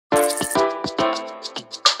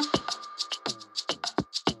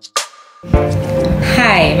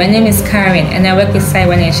my name is Karen and I work with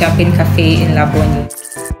Wine and Champagne Cafe in Labone.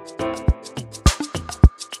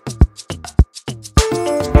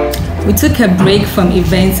 We took a break from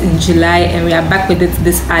events in July and we are back with it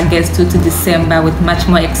this August to December with much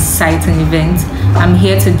more exciting events. I'm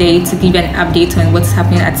here today to give you an update on what's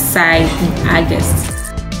happening at Sai in August.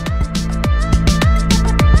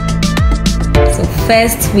 So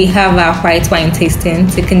first, we have our white wine tasting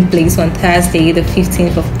taking place on Thursday, the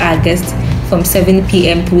 15th of August from 7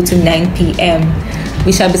 p.m. through to 9 p.m.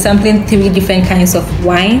 We shall be sampling 3 different kinds of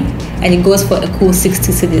wine and it goes for a cool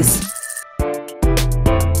 60 cedis.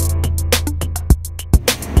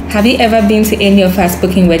 Have you ever been to any of our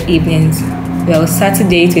spoken word evenings? Well,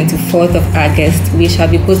 Saturday, 24th of August, we shall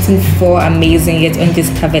be hosting 4 amazing yet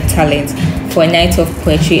undiscovered talents for a night of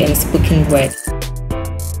poetry and spoken word.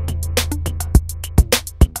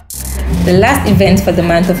 The last event for the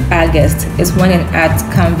month of August is one in art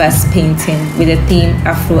canvas painting with the theme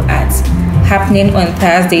Afro Art, happening on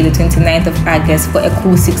Thursday, the 29th of August for a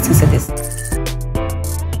cool 60 cedis.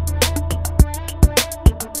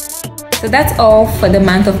 So that's all for the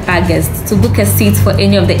month of August. To book a seat for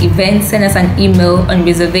any of the events, send us an email on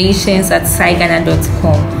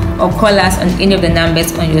reservations@saigana.com or call us on any of the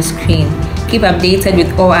numbers on your screen. Keep updated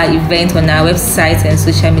with all our events on our website and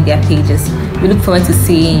social media pages. We look forward to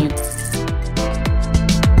seeing you.